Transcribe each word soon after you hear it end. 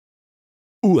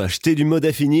Où acheter du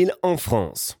modafinil en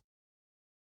France?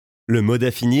 Le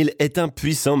modafinil est un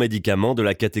puissant médicament de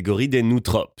la catégorie des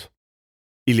nootropes.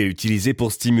 Il est utilisé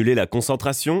pour stimuler la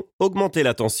concentration, augmenter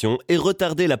la tension et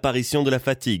retarder l'apparition de la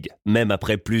fatigue, même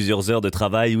après plusieurs heures de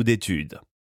travail ou d'études.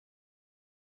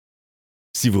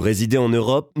 Si vous résidez en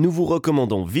Europe, nous vous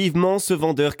recommandons vivement ce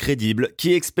vendeur crédible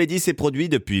qui expédie ses produits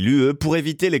depuis l'UE pour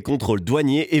éviter les contrôles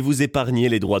douaniers et vous épargner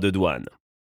les droits de douane.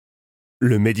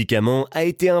 Le médicament a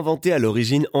été inventé à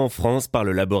l'origine en France par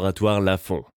le laboratoire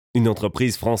Lafon, une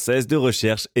entreprise française de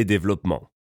recherche et développement.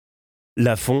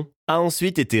 Lafon a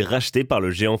ensuite été racheté par le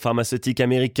géant pharmaceutique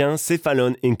américain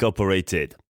Cephalon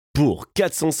Incorporated pour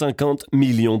 450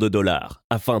 millions de dollars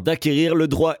afin d'acquérir le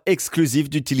droit exclusif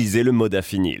d'utiliser le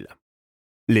modafinil.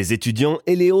 Les étudiants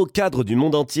et les hauts cadres du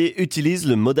monde entier utilisent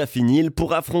le modafinil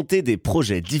pour affronter des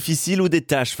projets difficiles ou des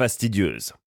tâches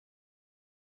fastidieuses.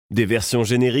 Des versions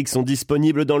génériques sont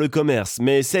disponibles dans le commerce,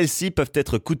 mais celles-ci peuvent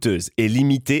être coûteuses et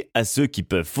limitées à ceux qui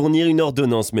peuvent fournir une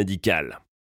ordonnance médicale.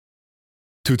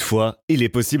 Toutefois, il est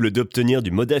possible d'obtenir du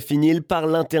modafinil par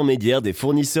l'intermédiaire des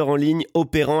fournisseurs en ligne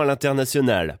opérant à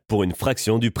l'international, pour une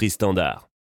fraction du prix standard.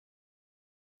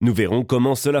 Nous verrons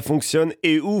comment cela fonctionne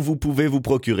et où vous pouvez vous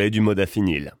procurer du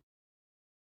modafinil.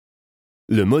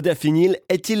 Le modafinil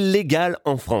est-il légal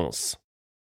en France ?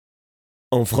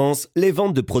 En France, les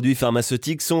ventes de produits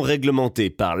pharmaceutiques sont réglementées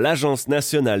par l'Agence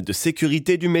nationale de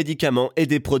sécurité du médicament et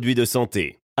des produits de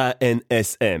santé,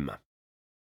 ANSM.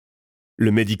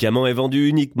 Le médicament est vendu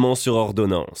uniquement sur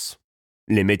ordonnance.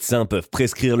 Les médecins peuvent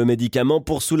prescrire le médicament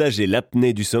pour soulager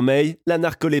l'apnée du sommeil, la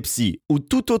narcolepsie ou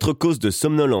toute autre cause de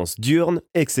somnolence diurne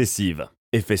excessive,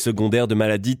 effet secondaire de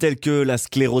maladies telles que la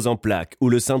sclérose en plaques ou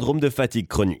le syndrome de fatigue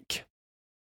chronique.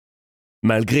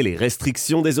 Malgré les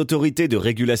restrictions des autorités de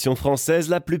régulation françaises,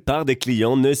 la plupart des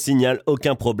clients ne signalent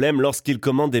aucun problème lorsqu'ils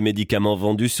commandent des médicaments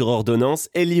vendus sur ordonnance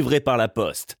et livrés par la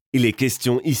poste. Il est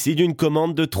question ici d'une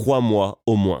commande de 3 mois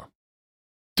au moins.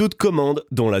 Toute commande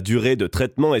dont la durée de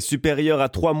traitement est supérieure à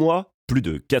 3 mois, plus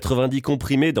de 90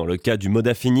 comprimés dans le cas du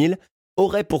modafinil,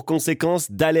 aurait pour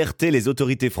conséquence d'alerter les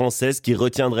autorités françaises qui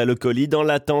retiendraient le colis dans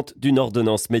l'attente d'une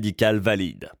ordonnance médicale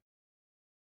valide.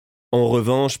 En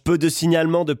revanche, peu de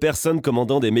signalements de personnes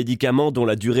commandant des médicaments dont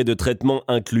la durée de traitement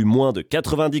inclut moins de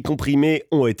 90 comprimés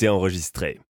ont été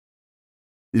enregistrés.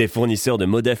 Les fournisseurs de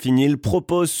modafinil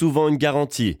proposent souvent une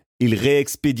garantie. Ils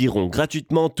réexpédieront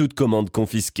gratuitement toute commande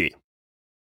confisquée.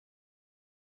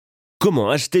 Comment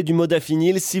acheter du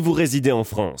modafinil si vous résidez en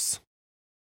France ?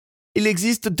 Il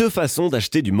existe 2 façons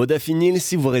d'acheter du modafinil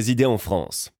si vous résidez en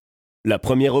France. La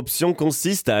première option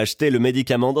consiste à acheter le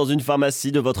médicament dans une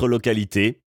pharmacie de votre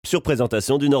localité, sur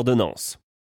présentation d'une ordonnance.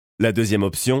 La deuxième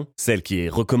option, celle qui est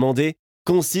recommandée,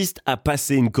 consiste à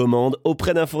passer une commande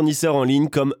auprès d'un fournisseur en ligne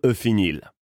comme Modafinil.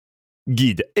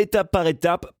 Guide étape par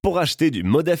étape pour acheter du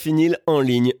modafinil en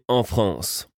ligne en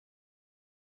France.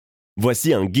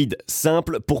 Voici un guide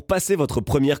simple pour passer votre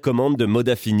première commande de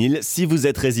modafinil si vous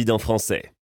êtes résident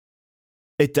français.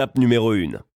 Étape numéro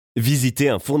 1. Visitez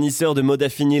un fournisseur de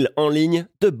modafinil en ligne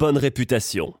de bonne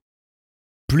réputation.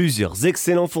 Plusieurs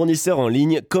excellents fournisseurs en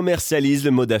ligne commercialisent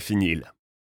le modafinil.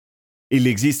 Il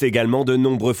existe également de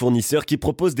nombreux fournisseurs qui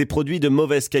proposent des produits de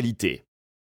mauvaise qualité.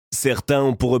 Certains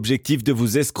ont pour objectif de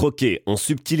vous escroquer en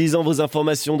subtilisant vos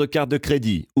informations de carte de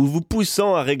crédit ou vous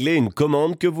poussant à régler une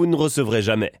commande que vous ne recevrez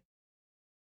jamais.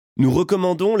 Nous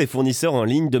recommandons les fournisseurs en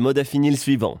ligne de modafinil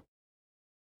suivants.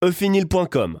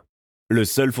 Eufinil.com, le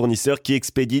seul fournisseur qui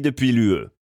expédie depuis l'UE.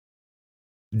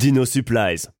 Dino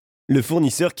Supplies, le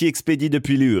fournisseur qui expédie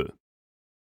depuis l'UE.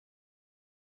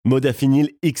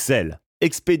 Modafinil XL,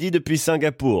 expédie depuis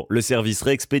Singapour, le service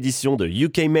réexpédition de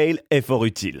UK Mail est fort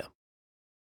utile.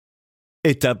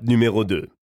 Étape numéro 2.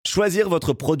 Choisir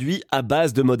votre produit à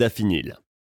base de modafinil.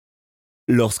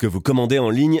 Lorsque vous commandez en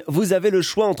ligne, vous avez le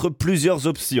choix entre plusieurs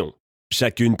options.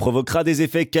 Chacune provoquera des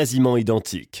effets quasiment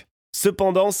identiques.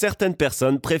 Cependant, certaines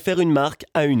personnes préfèrent une marque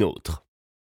à une autre.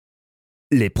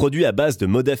 Les produits à base de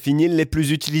modafinil les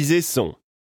plus utilisés sont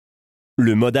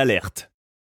le mode alerte,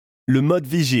 le mode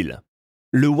vigile,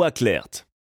 le Waclert.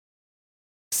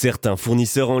 Certains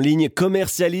fournisseurs en ligne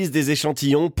commercialisent des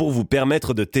échantillons pour vous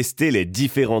permettre de tester les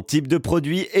différents types de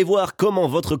produits et voir comment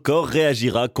votre corps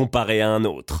réagira comparé à un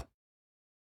autre.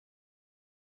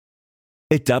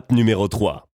 Étape numéro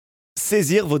 3.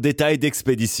 Saisir vos détails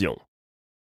d'expédition.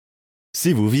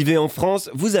 Si vous vivez en France,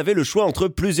 vous avez le choix entre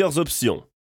plusieurs options.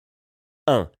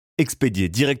 1. Expédier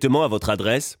directement à votre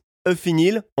adresse,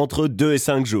 Modafinil, entre 2 et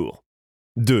 5 jours.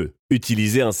 2.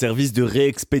 Utiliser un service de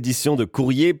réexpédition de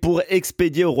courrier pour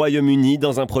expédier au Royaume-Uni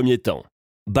dans un premier temps.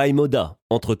 By Moda,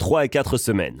 entre 3 et 4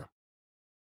 semaines.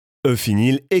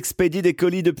 Modafinil expédie des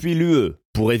colis depuis l'UE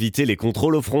pour éviter les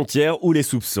contrôles aux frontières ou les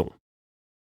soupçons.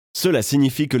 Cela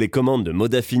signifie que les commandes de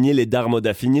Modafinil et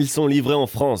d'Modafinil sont livrées en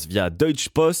France via Deutsche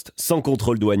Post sans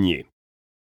contrôle douanier.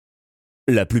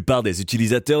 La plupart des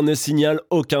utilisateurs ne signalent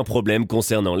aucun problème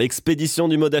concernant l'expédition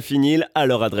du Modafinil à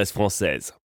leur adresse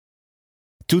française.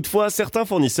 Toutefois, certains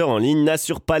fournisseurs en ligne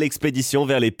n'assurent pas l'expédition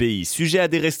vers les pays sujets à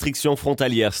des restrictions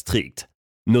frontalières strictes,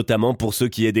 notamment pour ceux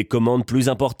qui aient des commandes plus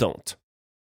importantes.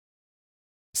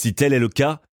 Si tel est le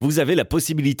cas, vous avez la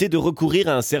possibilité de recourir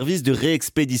à un service de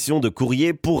réexpédition de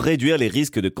courrier pour réduire les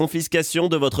risques de confiscation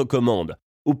de votre commande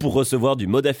ou pour recevoir du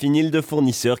Modafinil de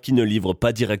fournisseurs qui ne livrent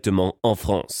pas directement en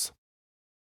France.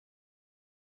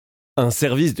 Un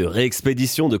service de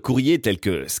réexpédition de courrier tel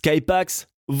que Skypax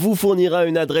vous fournira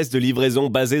une adresse de livraison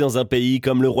basée dans un pays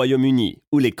comme le Royaume-Uni,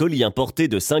 où les colis importés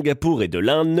de Singapour et de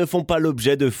l'Inde ne font pas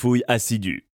l'objet de fouilles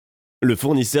assidues. Le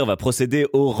fournisseur va procéder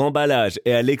au remballage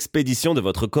et à l'expédition de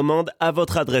votre commande à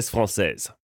votre adresse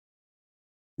française.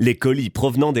 Les colis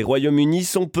provenant des Royaumes-Unis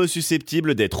sont peu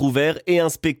susceptibles d'être ouverts et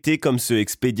inspectés comme ceux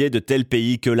expédiés de tels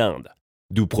pays que l'Inde,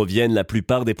 d'où proviennent la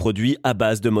plupart des produits à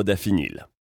base de Modafinil.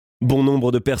 Bon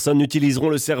nombre de personnes n'utiliseront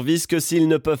le service que s'ils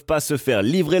ne peuvent pas se faire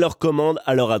livrer leur commande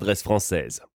à leur adresse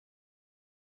française.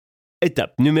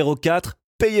 Étape numéro 4,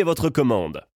 payez votre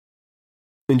commande.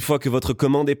 Une fois que votre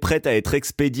commande est prête à être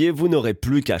expédiée, vous n'aurez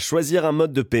plus qu'à choisir un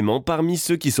mode de paiement parmi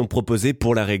ceux qui sont proposés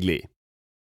pour la régler.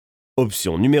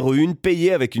 Option numéro 1,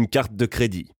 payer avec une carte de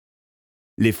crédit.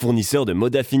 Les fournisseurs de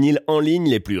Modafinil en ligne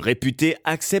les plus réputés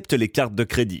acceptent les cartes de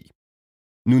crédit.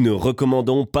 Nous ne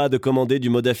recommandons pas de commander du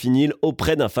Modafinil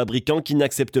auprès d'un fabricant qui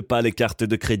n'accepte pas les cartes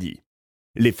de crédit.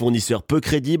 Les fournisseurs peu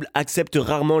crédibles acceptent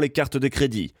rarement les cartes de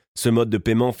crédit. Ce mode de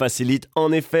paiement facilite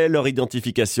en effet leur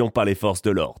identification par les forces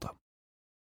de l'ordre.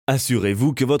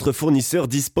 Assurez-vous que votre fournisseur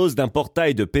dispose d'un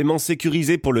portail de paiement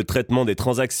sécurisé pour le traitement des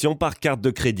transactions par carte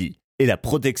de crédit et la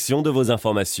protection de vos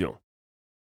informations.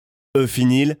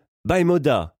 Modafinil, by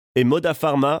Moda et Moda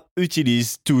Pharma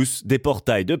utilisent tous des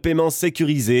portails de paiement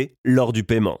sécurisés lors du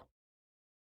paiement.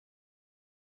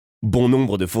 Bon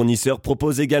nombre de fournisseurs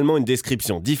proposent également une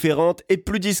description différente et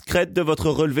plus discrète de votre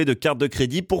relevé de carte de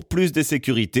crédit pour plus de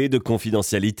sécurité et de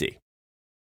confidentialité.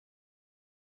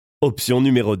 Option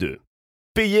numéro 2.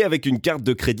 Payer avec une carte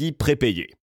de crédit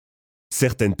prépayée.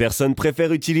 Certaines personnes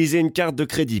préfèrent utiliser une carte de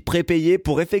crédit prépayée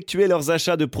pour effectuer leurs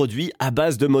achats de produits à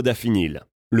base de Modafinil.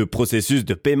 Le processus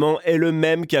de paiement est le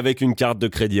même qu'avec une carte de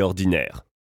crédit ordinaire.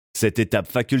 Cette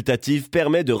étape facultative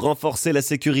permet de renforcer la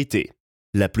sécurité.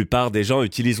 La plupart des gens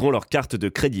utiliseront leur carte de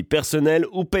crédit personnelle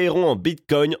ou paieront en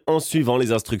Bitcoin en suivant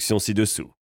les instructions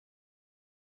ci-dessous.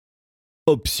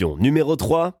 Option numéro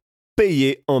 3.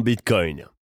 Payer en Bitcoin.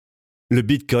 Le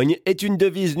Bitcoin est une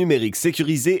devise numérique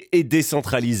sécurisée et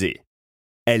décentralisée.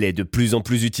 Elle est de plus en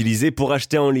plus utilisée pour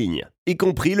acheter en ligne, y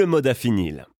compris le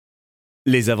Modafinil.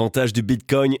 Les avantages du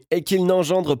Bitcoin est qu'il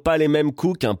n'engendre pas les mêmes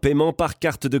coûts qu'un paiement par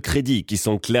carte de crédit qui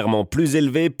sont clairement plus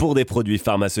élevés pour des produits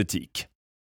pharmaceutiques.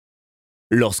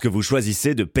 Lorsque vous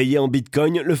choisissez de payer en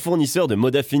Bitcoin, le fournisseur de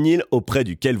Modafinil auprès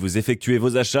duquel vous effectuez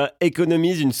vos achats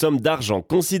économise une somme d'argent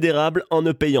considérable en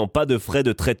ne payant pas de frais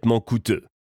de traitement coûteux.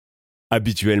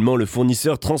 Habituellement, le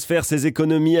fournisseur transfère ses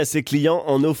économies à ses clients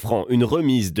en offrant une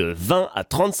remise de 20 à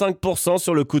 35%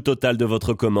 sur le coût total de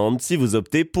votre commande si vous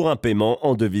optez pour un paiement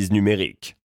en devise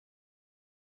numérique.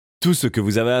 Tout ce que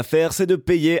vous avez à faire, c'est de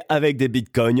payer avec des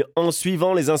bitcoins en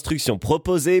suivant les instructions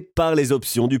proposées par les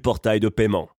options du portail de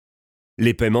paiement.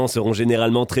 Les paiements seront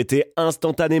généralement traités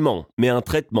instantanément, mais un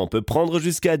traitement peut prendre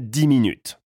jusqu'à 10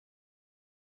 minutes.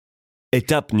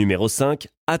 Étape numéro 5,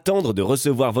 attendre de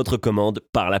recevoir votre commande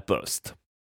par la poste.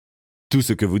 Tout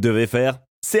ce que vous devez faire,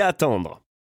 c'est attendre.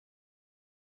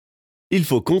 Il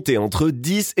faut compter entre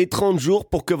 10 et 30 jours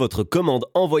pour que votre commande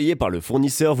envoyée par le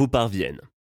fournisseur vous parvienne.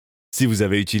 Si vous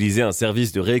avez utilisé un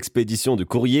service de réexpédition de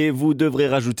courrier, vous devrez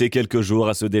rajouter quelques jours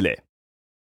à ce délai.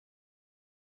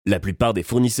 La plupart des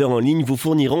fournisseurs en ligne vous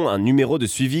fourniront un numéro de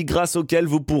suivi grâce auquel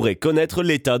vous pourrez connaître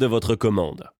l'état de votre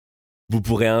commande. Vous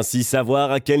pourrez ainsi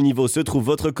savoir à quel niveau se trouve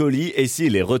votre colis et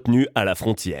s'il est retenu à la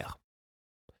frontière.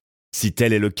 Si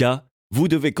tel est le cas, vous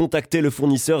devez contacter le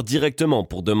fournisseur directement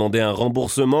pour demander un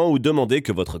remboursement ou demander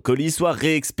que votre colis soit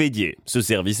réexpédié. Ce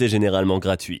service est généralement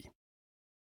gratuit.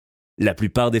 La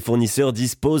plupart des fournisseurs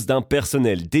disposent d'un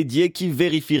personnel dédié qui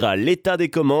vérifiera l'état des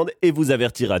commandes et vous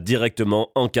avertira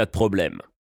directement en cas de problème.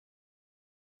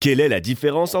 Quelle est la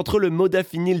différence entre le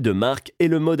Modafinil de marque et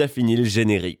le Modafinil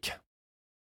générique ?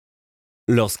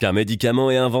 Lorsqu'un médicament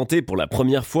est inventé pour la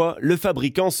première fois, le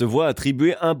fabricant se voit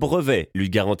attribuer un brevet lui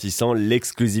garantissant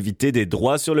l'exclusivité des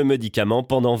droits sur le médicament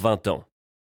pendant 20 ans.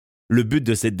 Le but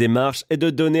de cette démarche est de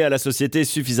donner à la société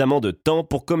suffisamment de temps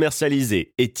pour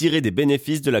commercialiser et tirer des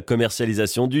bénéfices de la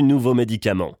commercialisation du nouveau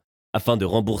médicament, afin de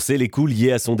rembourser les coûts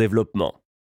liés à son développement.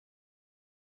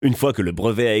 Une fois que le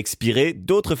brevet a expiré,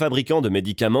 d'autres fabricants de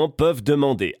médicaments peuvent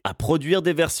demander à produire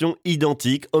des versions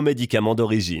identiques aux médicaments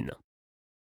d'origine.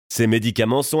 Ces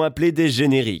médicaments sont appelés des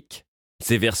génériques.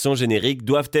 Ces versions génériques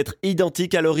doivent être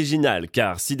identiques à l'original,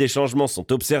 car si des changements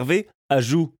sont observés,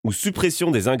 ajout ou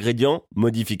suppression des ingrédients,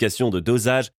 modification de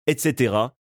dosage, etc.,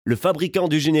 le fabricant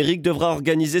du générique devra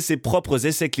organiser ses propres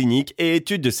essais cliniques et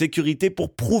études de sécurité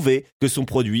pour prouver que son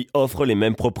produit offre les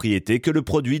mêmes propriétés que le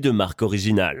produit de marque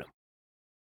originale.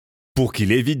 Pour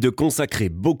qu'il évite de consacrer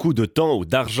beaucoup de temps ou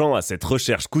d'argent à cette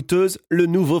recherche coûteuse, le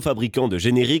nouveau fabricant de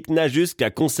générique n'a juste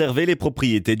qu'à conserver les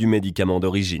propriétés du médicament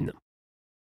d'origine.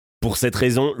 Pour cette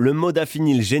raison, le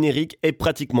modafinil générique est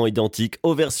pratiquement identique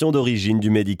aux versions d'origine du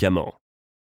médicament.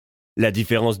 La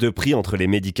différence de prix entre les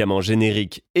médicaments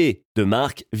génériques et de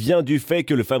marque vient du fait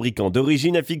que le fabricant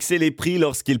d'origine a fixé les prix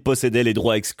lorsqu'il possédait les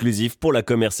droits exclusifs pour la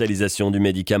commercialisation du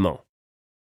médicament.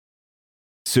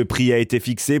 Ce prix a été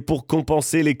fixé pour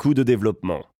compenser les coûts de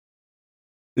développement.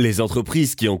 Les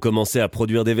entreprises qui ont commencé à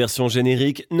produire des versions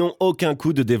génériques n'ont aucun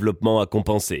coût de développement à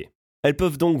compenser. Elles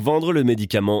peuvent donc vendre le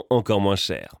médicament encore moins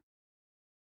cher.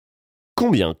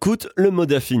 Combien coûte le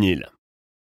modafinil ?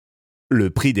 Le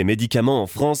prix des médicaments en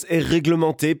France est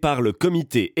réglementé par le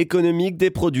Comité économique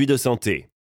des produits de santé.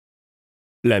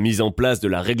 La mise en place de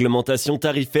la réglementation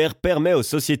tarifaire permet aux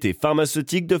sociétés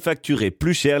pharmaceutiques de facturer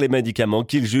plus cher les médicaments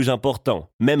qu'ils jugent importants,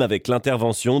 même avec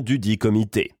l'intervention du dit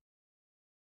comité.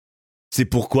 C'est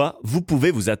pourquoi vous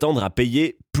pouvez vous attendre à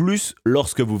payer plus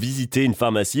lorsque vous visitez une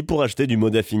pharmacie pour acheter du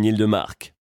modafinil de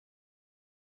marque.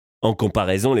 En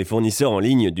comparaison, les fournisseurs en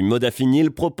ligne du modafinil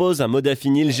proposent un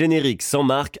modafinil générique sans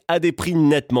marque à des prix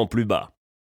nettement plus bas.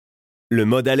 Le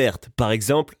mode alerte, par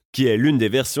exemple, qui est l'une des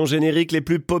versions génériques les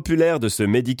plus populaires de ce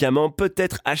médicament, peut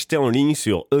être acheté en ligne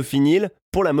sur Eufinil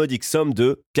pour la modique somme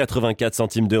de 84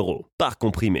 centimes d'euros par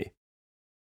comprimé.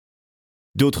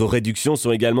 D'autres réductions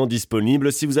sont également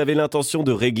disponibles si vous avez l'intention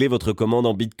de régler votre commande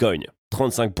en Bitcoin,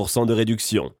 35% de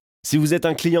réduction. Si vous êtes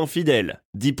un client fidèle,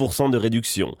 10% de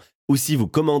réduction. Ou si vous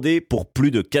commandez pour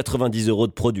plus de 90 euros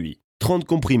de produits, 30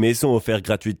 comprimés sont offerts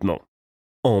gratuitement.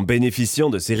 En bénéficiant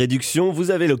de ces réductions, vous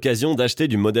avez l'occasion d'acheter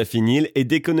du modafinil et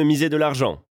d'économiser de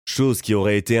l'argent, chose qui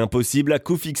aurait été impossible à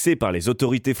coût fixé par les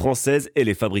autorités françaises et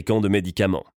les fabricants de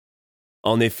médicaments.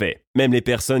 En effet, même les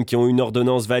personnes qui ont une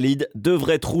ordonnance valide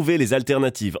devraient trouver les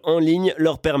alternatives en ligne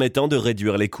leur permettant de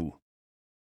réduire les coûts.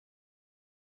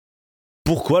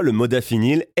 Pourquoi le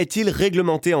modafinil est-il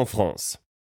réglementé en France ?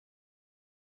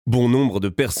 Bon nombre de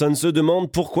personnes se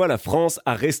demandent pourquoi la France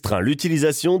a restreint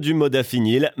l'utilisation du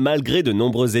modafinil malgré de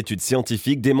nombreuses études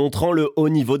scientifiques démontrant le haut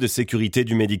niveau de sécurité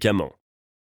du médicament.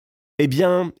 Eh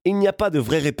bien, il n'y a pas de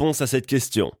vraie réponse à cette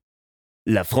question.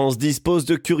 La France dispose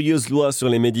de curieuses lois sur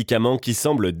les médicaments qui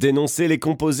semblent dénoncer les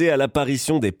composés à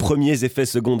l'apparition des premiers effets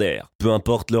secondaires, peu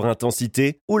importe leur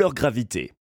intensité ou leur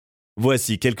gravité.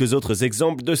 Voici quelques autres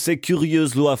exemples de ces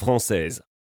curieuses lois françaises.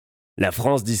 La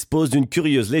France dispose d'une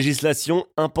curieuse législation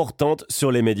importante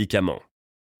sur les médicaments.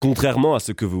 Contrairement à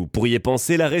ce que vous pourriez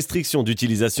penser, la restriction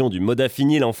d'utilisation du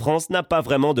modafinil en France n'a pas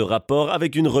vraiment de rapport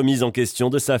avec une remise en question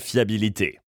de sa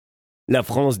fiabilité. La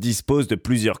France dispose de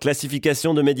plusieurs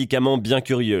classifications de médicaments bien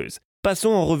curieuses. Passons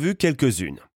en revue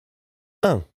quelques-unes.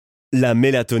 1. La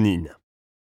mélatonine.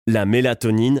 La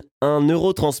mélatonine, un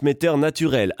neurotransmetteur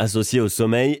naturel associé au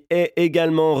sommeil, est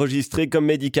également enregistré comme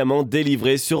médicament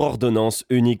délivré sur ordonnance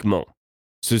uniquement.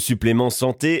 Ce supplément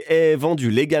santé est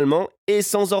vendu légalement et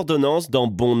sans ordonnance dans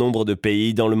bon nombre de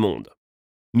pays dans le monde.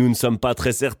 Nous ne sommes pas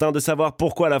très certains de savoir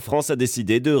pourquoi la France a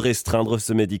décidé de restreindre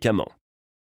ce médicament.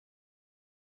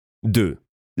 2.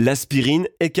 L'aspirine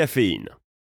et caféine.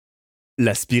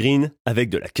 L'aspirine, avec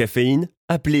de la caféine,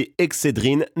 appelée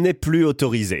excédrine, n'est plus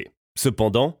autorisée.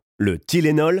 Cependant, le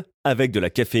Tylenol, avec de la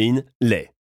caféine,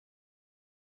 l'est.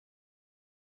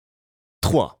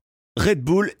 3. Red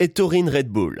Bull et taurine Red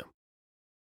Bull.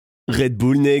 Red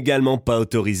Bull n'est également pas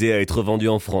autorisé à être vendu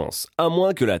en France, à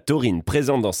moins que la taurine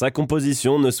présente dans sa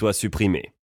composition ne soit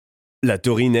supprimée. La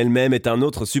taurine elle-même est un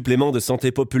autre supplément de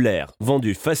santé populaire,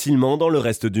 vendu facilement dans le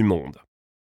reste du monde.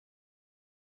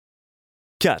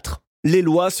 4. Les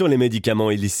lois sur les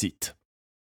médicaments illicites.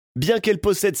 Bien qu'elle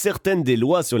possède certaines des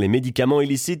lois sur les médicaments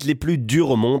illicites les plus dures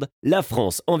au monde, la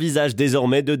France envisage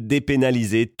désormais de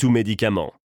dépénaliser tout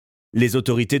médicament. Les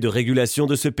autorités de régulation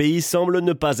de ce pays semblent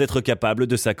ne pas être capables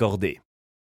de s'accorder.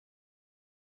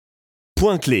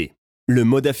 Point clé. Le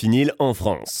modafinil en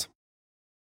France.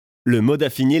 Le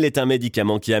modafinil est un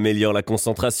médicament qui améliore la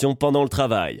concentration pendant le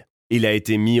travail. Il a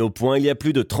été mis au point il y a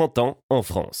plus de 30 ans en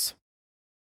France.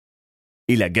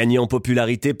 Il a gagné en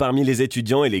popularité parmi les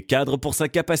étudiants et les cadres pour sa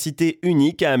capacité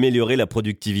unique à améliorer la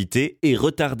productivité et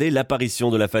retarder l'apparition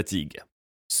de la fatigue.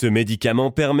 Ce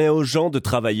médicament permet aux gens de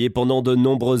travailler pendant de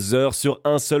nombreuses heures sur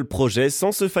un seul projet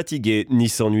sans se fatiguer ni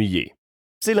s'ennuyer.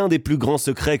 C'est l'un des plus grands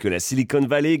secrets que la Silicon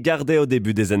Valley gardait au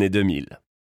début des années 2000.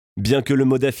 Bien que le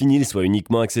Modafinil soit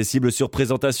uniquement accessible sur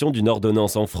présentation d'une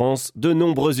ordonnance en France, de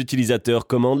nombreux utilisateurs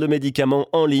commandent le médicament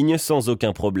en ligne sans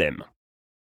aucun problème.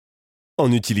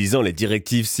 En utilisant les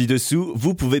directives ci-dessous,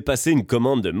 vous pouvez passer une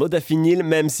commande de Modafinil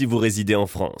même si vous résidez en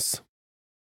France.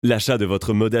 L'achat de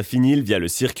votre Modafinil via le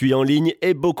circuit en ligne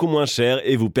est beaucoup moins cher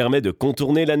et vous permet de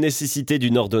contourner la nécessité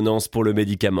d'une ordonnance pour le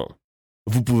médicament.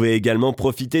 Vous pouvez également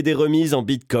profiter des remises en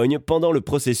Bitcoin pendant le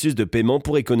processus de paiement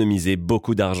pour économiser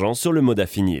beaucoup d'argent sur le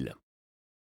Modafinil.